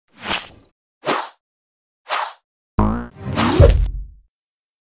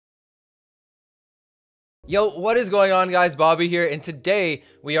Yo, what is going on, guys? Bobby here, and today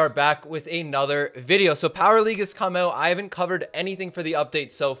we are back with another video. So Power League has come out. I haven't covered anything for the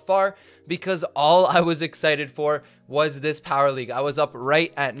update so far because all I was excited for was this Power League. I was up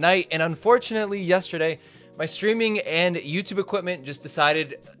right at night, and unfortunately yesterday my streaming and YouTube equipment just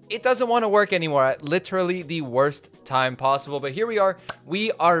decided it doesn't want to work anymore at literally the worst time possible. But here we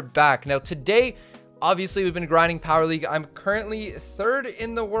are back. Now today, obviously, we've been grinding Power League. I'm currently third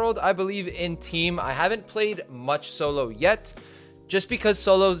in the world, I believe, in team. I haven't played much solo yet, just because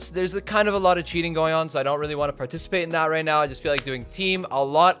solos, there's a kind of a lot of cheating going on, so I don't really want to participate in that right now. I just feel like doing team. A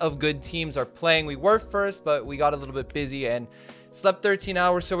lot of good teams are playing. We were first, but we got a little bit busy and slept 13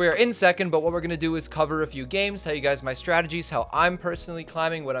 hours, so we are in second. But what we're going to do is cover a few games, tell you guys my strategies, how I'm personally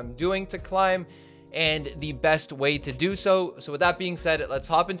climbing, what I'm doing to climb, and the best way to do so. So with that being said, let's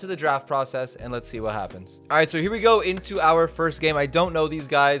hop into the draft process and let's see what happens. All right, so here we go into our first game. I don't know these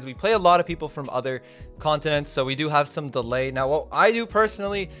guys. We play a lot of people from other continents, so we do have some delay. Now, what I do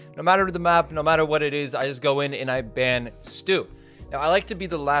personally, no matter the map, no matter what it is, I just go in and I ban Stu. Now, I like to be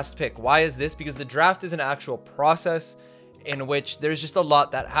the last pick. Why is this? Because the draft is an actual process in which there's just a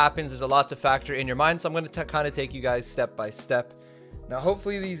lot that happens. There's a lot to factor in your mind, so I'm going to kind of take you guys step by step. Now,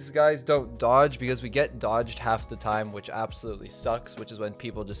 hopefully these guys don't dodge, because we get dodged half the time, which absolutely sucks, which is when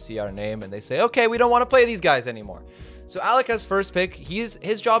people just see our name and they say, okay, we don't want to play these guys anymore. So Alec has first pick.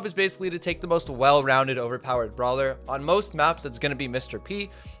 His job is basically to take the most well-rounded, overpowered brawler. On most maps, it's going to be Mr. P.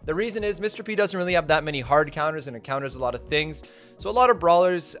 The reason is Mr. P doesn't really have that many hard counters, and it counters a lot of things. So a lot of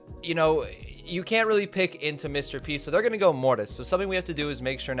brawlers, you know, you can't really pick into Mr. P, so they're going to go Mortis. So something we have to do is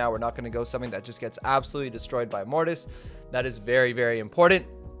make sure now we're not going to go something that just gets absolutely destroyed by Mortis. That is very, very important.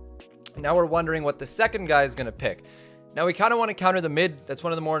 Now we're wondering what the second guy is going to pick. Now we kind of want to counter the mid. That's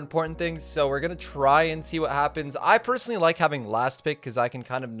one of the more important things. So we're going to try and see what happens. I personally like having last pick because I can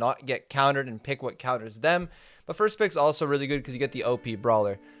kind of not get countered and pick what counters them. But first pick's also really good because you get the OP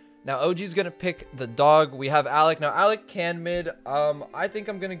brawler. Now OG's going to pick the dog. We have Alec. Now Alec can mid. I think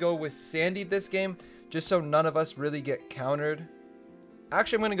I'm going to go with Sandy this game, just so none of us really get countered.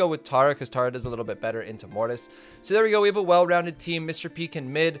 Actually, I'm going to go with Tara because Tara does a little bit better into Mortis. So there we go. We have a well-rounded team. Mr. P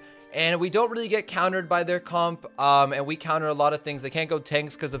can mid, and we don't really get countered by their comp, and we counter a lot of things. They can't go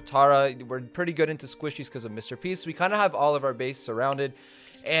tanks because of Tara. We're pretty good into squishies because of Mr. P, so we kind of have all of our base surrounded,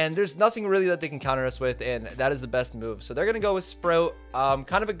 and there's nothing really that they can counter us with, and that is the best move. So they're going to go with Sprout.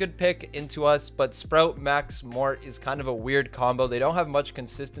 Kind of a good pick into us, but Sprout, Max, Mort is kind of a weird combo. They don't have much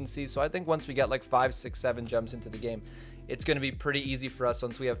consistency, so I think once we get like 5, 6, 7 gems into the game, it's going to be pretty easy for us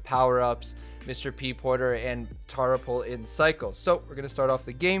once we have power-ups, Mr. P, Porter, and Tara pull in cycle. So we're going to start off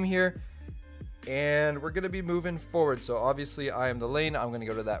the game here, and we're going to be moving forward. So obviously I am the lane. I'm going to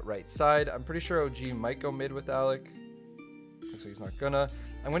go to that right side. I'm pretty sure OG might go mid with Alec. Looks like he's not gonna.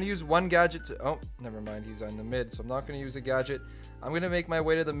 I'm going to use one gadget to... Oh, never mind. He's on the mid, so I'm not going to use a gadget. I'm going to make my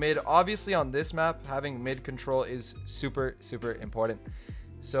way to the mid. Obviously on this map, having mid control is super, super important.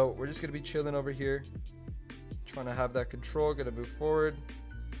 So we're just going to be chilling over here, trying to have that control. Gonna move forward,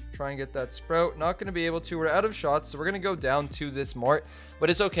 try and get that Sprout. Not gonna be able to. We're out of shots, so we're gonna go down to this Mort, but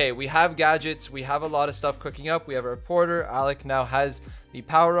it's okay. We have gadgets, we have a lot of stuff cooking up. We have our Porter. Alec now has the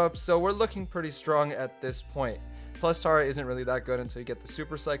power-up, so we're looking pretty strong at this point. Plus Tara isn't really that good until you get the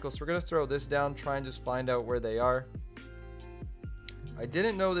super cycle, so we're gonna throw this down, try and just find out where they are. I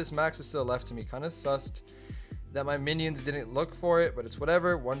didn't know this Max is still left to me. Kind of sussed that my minions didn't look for it, but it's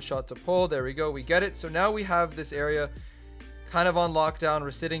whatever. One shot to pull. There we go. We get it. So now we have this area kind of on lockdown.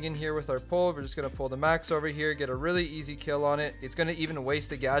 We're sitting in here with our pull. We're just going to pull the Max over here, get a really easy kill on it. It's going to even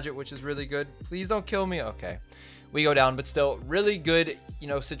waste a gadget, which is really good. Please don't kill me. Okay. We go down, but still really good, you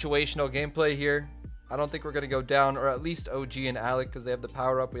know, situational gameplay here. I don't think we're going to go down, or at least OG and Alec, because they have the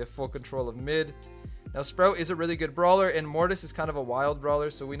power up. We have full control of mid. Now Sprout is a really good brawler, and Mortis is kind of a wild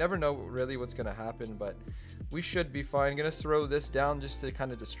brawler, so we never know really what's going to happen, but we should be fine. Gonna throw this down just to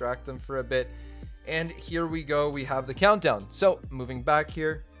kind of distract them for a bit. And here we go. We have the countdown. So moving back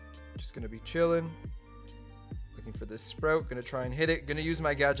here, just gonna be chilling, looking for this Sprout. Gonna try and hit it. Gonna use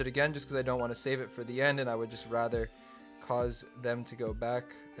my gadget again just because I don't want to save it for the end, and I would just rather cause them to go back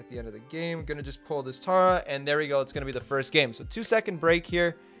at the end of the game. Gonna just pull this Tara, and there we go. It's gonna be the first game. So 2-second break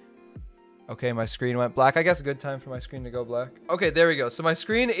here. Okay, my screen went black. I guess a good time for my screen to go black. Okay, there we go. So my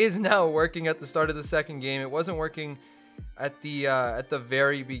screen is now working at the start of the second game. It wasn't working at the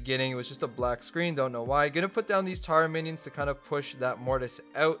very beginning. It was just a black screen. Don't know why. Gonna put down these Tara minions to kind of push that Mortis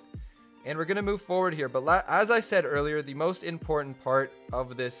out. And we're gonna move forward here. But as I said earlier, the most important part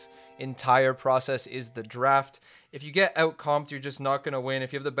of this entire process is the draft. If you get out-comped, you're just not gonna win.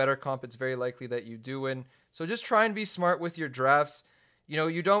 If you have the better comp, it's very likely that you do win. So just try and be smart with your drafts. You know,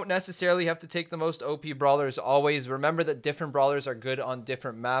 you don't necessarily have to take the most OP brawlers always. Remember that different brawlers are good on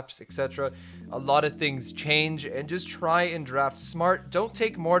different maps, etc. A lot of things change, and just try and draft smart. Don't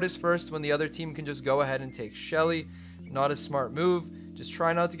take Mortis first when the other team can just go ahead and take Shelly. Not a smart move. Just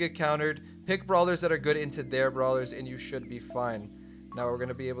try not to get countered. Pick brawlers that are good into their brawlers, and you should be fine. Now we're going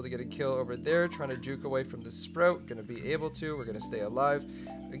to be able to get a kill over there, trying to juke away from the Sprout. Going to be able to. We're going to stay alive.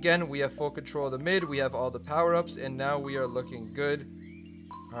 Again, we have full control of the mid. We have all the power-ups, and now we are looking good.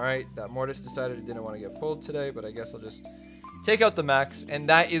 Alright, that Mortis decided he didn't want to get pulled today, but I guess I'll just take out the Max, and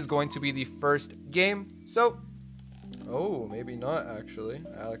that is going to be the first game. So, oh, maybe not actually.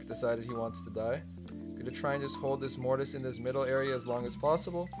 Alec decided he wants to die. Gonna try and just hold this Mortis in this middle area as long as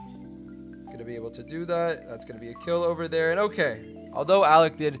possible. Gonna be able to do that. That's gonna be a kill over there, and okay. Although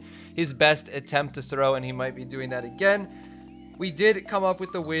Alec did his best attempt to throw, and he might be doing that again, we did come up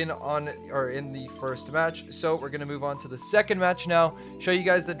with the win in the first match. So we're going to move on to the second match now. Show you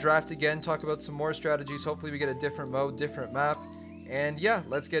guys the draft again. Talk about some more strategies. Hopefully we get a different mode, different map. And yeah,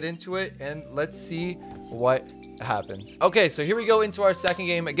 let's get into it and let's see what happens. Okay, so here we go into our second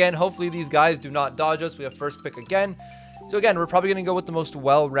game. Again, hopefully these guys do not dodge us. We have first pick again. So again, we're probably going to go with the most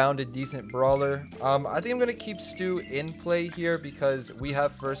well-rounded, decent brawler. I think I'm going to keep Stu in play here because we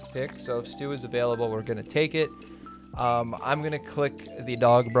have first pick. So if Stu is available, we're going to take it. I'm going to click the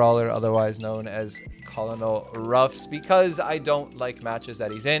dog brawler, otherwise known as Colonel Ruffs, because I don't like matches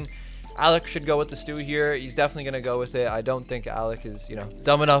that he's in. Alec should go with the Stu here. He's definitely going to go with it. I don't think Alec is, you know,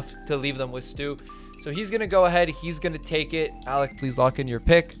 dumb enough to leave them with Stu. So he's going to go ahead. He's going to take it. Alec, please lock in your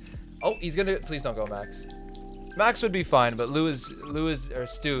pick. Oh, he's going to, please don't go Max. Max would be fine, but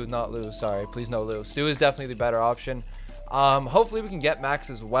Stu, not Lou, sorry. Please no Lou. Stu is definitely the better option. Hopefully we can get Max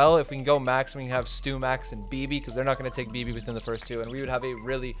as well. If we can go Max, we can have Stu, Max, and BB, because they're not going to take BB within the first two, and we would have a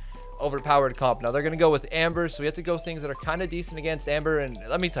really overpowered comp. Now they're going to go with Amber, so we have to go things that are kind of decent against Amber, and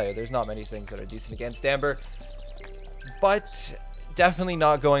let me tell you, there's not many things that are decent against Amber, but definitely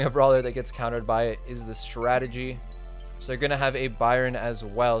not going a brawler that gets countered by it is the strategy. So they're going to have a Byron as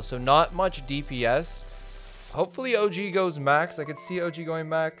well, so not much DPS. Hopefully OG goes Max. I could see OG going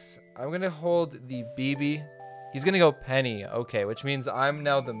Max. I'm going to hold the BB. He's going to go Penny. Okay, which means I'm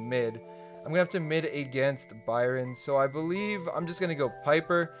now the mid. I'm going to have to mid against Byron. So I believe I'm just going to go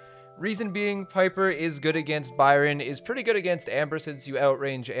Piper. Reason being, Piper is good against Byron. Is pretty good against Amber since you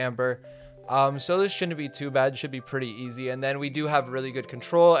outrange Amber. So this shouldn't be too bad. Should be pretty easy. And then we do have really good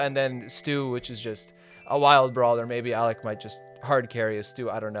control. And then Stu, which is just a wild brawler. Maybe Alec might just hard carry a Stu.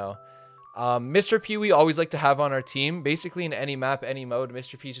 I don't know. Mr. P we always like to have on our team. Basically in any map, any mode,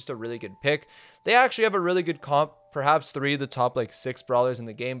 Mr. P is just a really good pick. They actually have a really good comp, perhaps 3 of the top like 6 brawlers in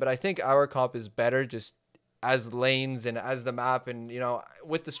the game, but I think our comp is better just as lanes and as the map and, you know,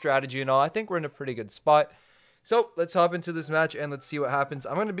 with the strategy and all. I think we're in a pretty good spot. So let's hop into this match and let's see what happens.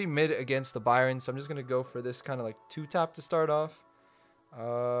 I'm going to be mid against the Byron, so I'm just going to go for this kind of like 2-tap to start off.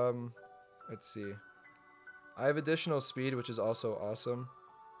 Let's see. I have additional speed, which is also awesome.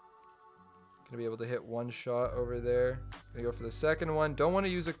 Gonna be able to hit one shot over there. Gonna go for the second one. Don't want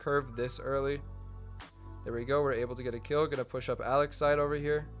to use a curve this early. There we go. We're able to get a kill. Gonna push up Alec's side over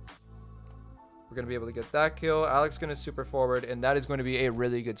here. We're gonna be able to get that kill. Alec's gonna super forward, and that is going to be a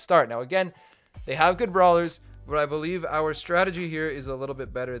really good start. Now again, they have good brawlers, but I believe our strategy here is a little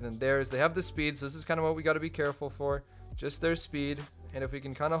bit better than theirs. They have the speed, so this is kind of what we got to be careful for. Just their speed, and if we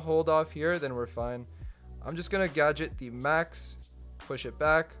can kind of hold off here, then we're fine. I'm just gonna gadget the Max, push it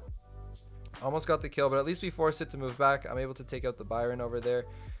back. Almost got the kill, but at least we forced it to move back. I'm able to take out the Byron over there.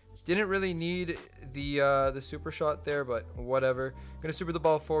 Didn't really need the super shot there, but whatever. I'm gonna super the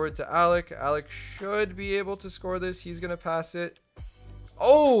ball forward to Alec. Alec should be able to score this. He's gonna pass it.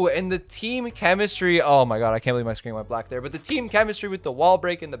 Oh, and the team chemistry. Oh my god, I can't believe my screen went black there. But the team chemistry with the wall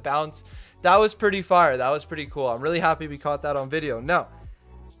break and the bounce, that was pretty fire. That was pretty cool. I'm really happy we caught that on video. Now,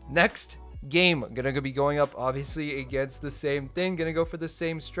 next game, gonna be going up obviously against the same thing. Gonna go for the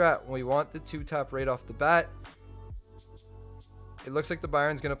same strat. We want the 2-tap right off the bat. It looks like the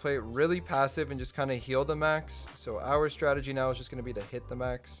Byron's gonna play really passive and just kind of heal the Max. So our strategy now is just gonna be to hit the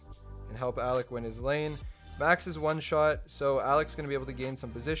Max and help Alec win his lane. Max is one shot, so Alec's gonna be able to gain some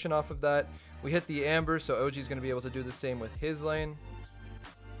position off of that. We hit the Amber, so OG's gonna be able to do the same with his lane.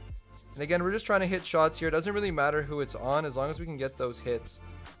 And again, we're just trying to hit shots here. It doesn't really matter who it's on, as long as we can get those hits.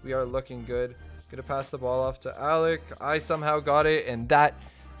 We are looking good. Gonna pass the ball off to Alec. I somehow got it, and that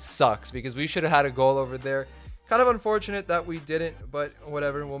sucks because we should have had a goal over there. Kind of unfortunate that we didn't, but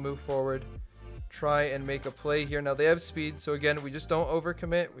whatever. We'll move forward. Try and make a play here. Now they have speed, so again, we just don't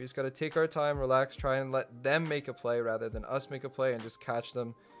overcommit. We just got to take our time, relax, try and let them make a play rather than us make a play and just catch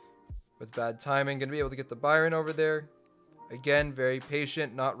them with bad timing. Gonna be able to get the Byron over there. Again, very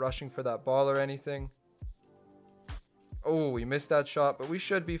patient, not rushing for that ball or anything. Oh, we missed that shot, but we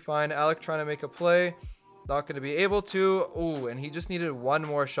should be fine. Alec trying to make a play. Not going to be able to. Oh, and he just needed one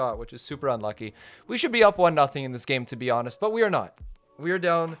more shot, which is super unlucky. We should be up 1-0 in this game, to be honest, but we are not. We are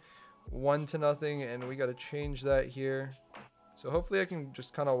down 1-0, and we got to change that here. So hopefully I can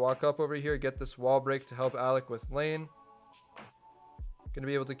just kind of walk up over here, get this wall break to help Alec with lane. Going to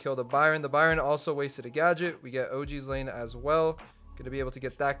be able to kill the Byron. The Byron also wasted a gadget. We get OG's lane as well. Going to be able to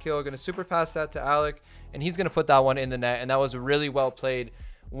get that kill. Going to super pass that to Alec, and he's going to put that one in the net, and that was really well played.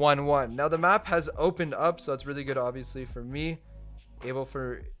 1-1. Now the map has opened up, so it's really good, obviously, for me. Able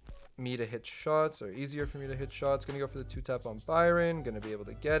for me to hit shots, or easier for me to hit shots. Going to go for the 2-tap on Byron. Going to be able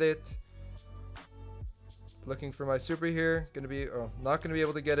to get it. Looking for my super here. Going to be, not going to be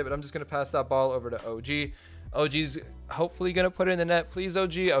able to get it, but I'm just going to pass that ball over to OG. OG's hopefully going to put it in the net. Please,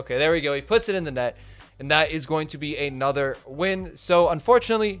 OG. Okay, there we go. He puts it in the net, and that is going to be another win. So,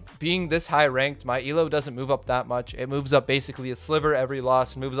 unfortunately, being this high ranked, my elo doesn't move up that much. It moves up basically a sliver every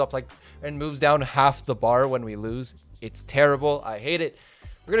loss, and moves up and moves down half the bar when we lose. It's terrible. I hate it.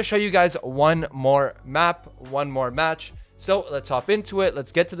 We're going to show you guys one more map, one more match. So, let's hop into it.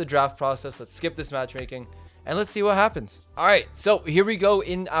 Let's get to the draft process. Let's skip this matchmaking, and let's see what happens. All right, so here we go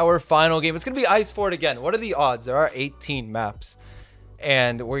in our final game. It's going to be Ice Fort again. What are the odds? There are 18 maps,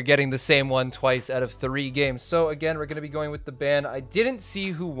 and we're getting the same one twice out of 3 games. So again, we're going to be going with the ban. I didn't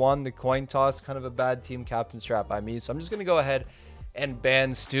see who won the coin toss. Kind of a bad team captain strat by me. So I'm just going to go ahead and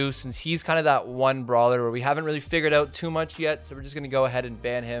ban Stu, since he's kind of that one brawler where we haven't really figured out too much yet. So we're just going to go ahead and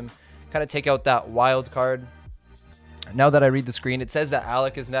ban him. Kind of take out that wild card. Now that I read the screen, it says that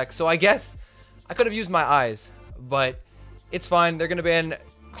Alec is next. So I guess I could have used my eyes, but it's fine. They're going to ban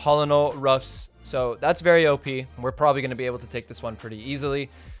Colonel Ruffs, so that's very OP. We're probably going to be able to take this one pretty easily.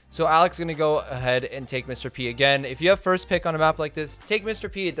 So Alec's going to go ahead and take Mr. P again. If you have first pick on a map like this, take Mr.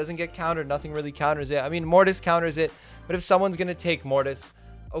 P. It doesn't get countered. Nothing really counters it. I mean, Mortis counters it, but if someone's going to take Mortis,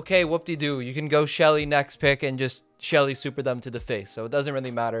 okay, whoop-de-doo. You can go Shelly next pick and just Shelly super them to the face, so it doesn't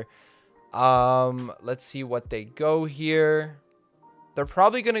really matter. Let's see what they go here. They're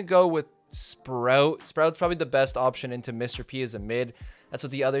probably going to go with Sprout. Sprout's probably the best option into Mr. P as a mid. That's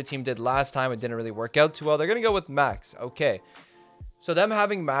what the other team did last time. It didn't really work out too well. They're going to go with Max. Okay. So them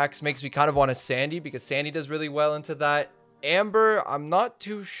having Max makes me kind of want a Sandy, because Sandy does really well into that. Amber, I'm not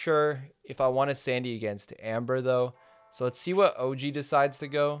too sure if I want a Sandy against Amber, though. So let's see what OG decides to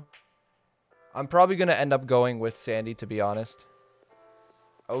go. I'm probably going to end up going with Sandy, to be honest.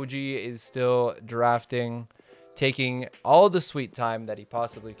 OG is still drafting, taking all the sweet time that he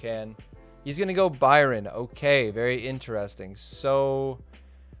possibly can. He's going to go Byron. Okay, very interesting. So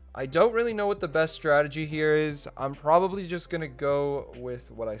I don't really know what the best strategy here is. I'm probably just going to go with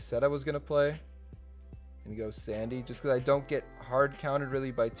what I said I was going to play and go Sandy, just because I don't get hard countered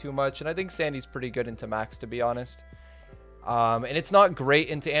really by too much. And I think Sandy's pretty good into Max, to be honest. And it's not great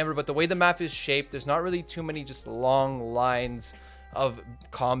into Amber, but the way the map is shaped, there's not really too many just long lines of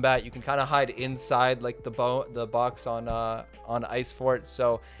combat. You can kind of hide inside like the box on Ice Fort.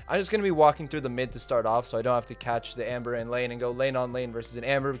 So I'm just going to be walking through the mid to start off, so I don't have to catch the Amber in lane and go lane on lane versus an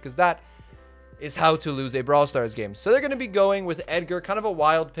Amber, because that is how to lose a Brawl Stars game. So they're going to be going with Edgar, kind of a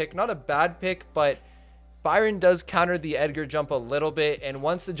wild pick, not a bad pick, but Byron does counter the Edgar jump a little bit, and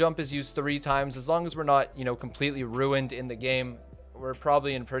once the jump is used 3 times, as long as we're not, you know, completely ruined in the game, we're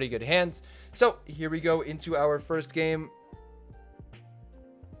probably in pretty good hands. So here we go into our first game.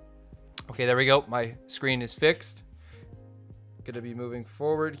 Okay, there we go. My screen is fixed. Going to be moving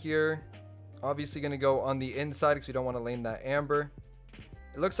forward here. Obviously going to go on the inside because we don't want to lane that Amber.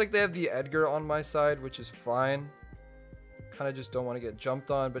 It looks like they have the Edgar on my side, which is fine. Kind of just don't want to get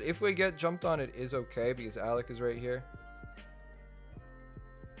jumped on. But if we get jumped on, it is okay because Alec is right here.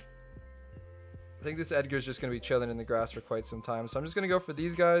 I think this Edgar is just going to be chilling in the grass for quite some time. So I'm just going to go for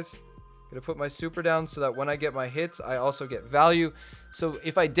these guys. Going to put my super down so that when I get my hits, I also get value. So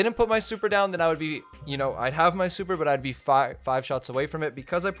if I didn't put my super down, then I would be, you know, I'd have my super, but I'd be five shots away from it.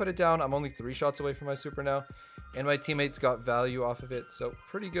 Because I put it down, I'm only 3 shots away from my super now. And my teammates got value off of it. So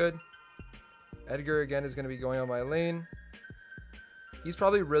pretty good. Edgar, again, is going to be going on my lane. He's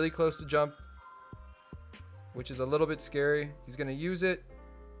probably really close to jump, which is a little bit scary. He's going to use it.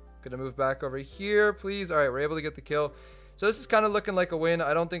 Going to move back over here, please. All right, we're able to get the kill. So this is kind of looking like a win.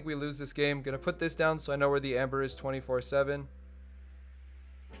 I don't think we lose this game. Going to put this down so I know where the Amber is 24/7.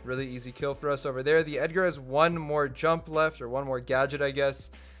 Really easy kill for us over there. The Edgar has 1 more jump left, or 1 more gadget, I guess.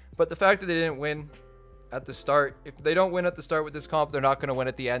 But the fact that they didn't win at the start, if they don't win at the start with this comp, they're not going to win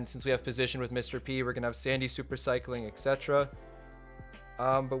at the end since we have position with Mr. P. We're going to have Sandy super cycling, etc.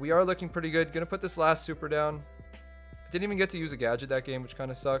 But we are looking pretty good. Going to put this last super down. I Didn't even get to use a gadget that game, which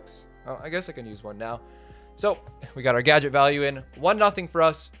kind of sucks. Oh, I guess I can use one now. So we got our gadget value in. 1-0 for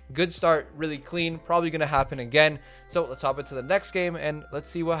us. Good start, really clean. Probably going to happen again. So let's hop into the next game and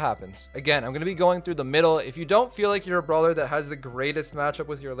let's see what happens. Again, I'm going to be going through the middle. If you don't feel like you're a brawler that has the greatest matchup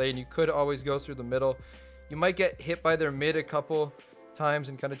with your lane, you could always go through the middle. You might get hit by their mid a couple times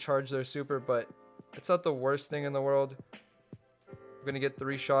and kind of charge their super, but it's not the worst thing in the world. We're going to get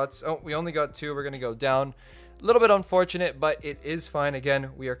 3 shots. Oh, we only got 2. We're going to go down. A little bit unfortunate, but it is fine.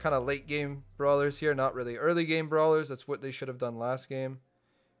 Again, we are kind of late game brawlers here, not really early game brawlers. That's what they should have done last game.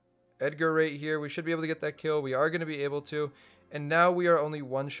 Edgar right here. We should be able to get that kill. We are going to be able to. And now we are only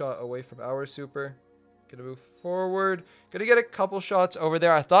 1 shot away from our super. Gonna move forward. Gonna get a couple shots over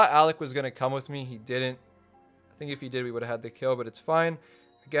there. I thought Alec was going to come with me. He didn't. I think if he did, we would have had the kill, but it's fine.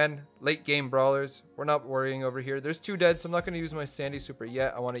 Again, late game brawlers. We're not worrying over here. There's 2 dead, so I'm not going to use my Sandy super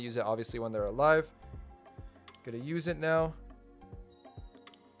yet. I want to use it, obviously, when they're alive. Gonna use it now.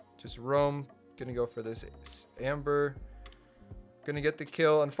 Just roam. Gonna go for this Amber. Gonna get the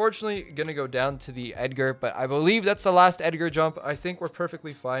kill. Unfortunately, gonna go down to the Edgar, but I believe that's the last Edgar jump. I think we're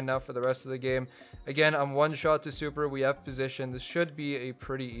perfectly fine now for the rest of the game. Again, I'm 1 shot to super. We have position. This should be a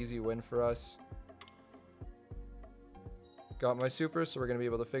pretty easy win for us. Got my super, so we're gonna be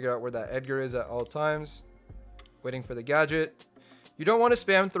able to figure out where that Edgar is at all times. Waiting for the gadget. You don't want to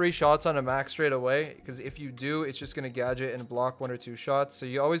spam 3 shots on a max straight away, because if you do, it's just going to gadget and block 1 or 2 shots. So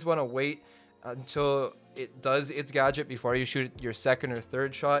you always want to wait until it does its gadget before you shoot your 2nd or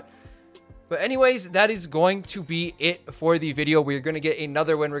 3rd shot. But anyways, that is going to be it for the video. We're going to get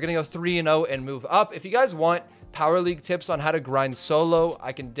another win. We're going to go 3-0 and move up. If you guys want Power League tips on how to grind solo,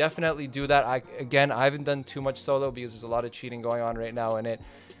 I can definitely do that. Again, I haven't done too much solo because there's a lot of cheating going on right now in it.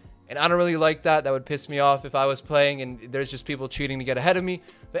 And I don't really like that. That would piss me off if I was playing and there's just people cheating to get ahead of me.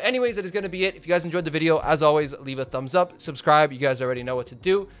 But anyways, that is going to be it. If you guys enjoyed the video, as always, leave a thumbs up, subscribe. You guys already know what to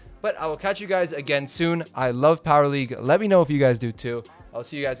do. But I will catch you guys again soon. I love Power League. Let me know if you guys do too. I'll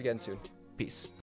see you guys again soon. Peace.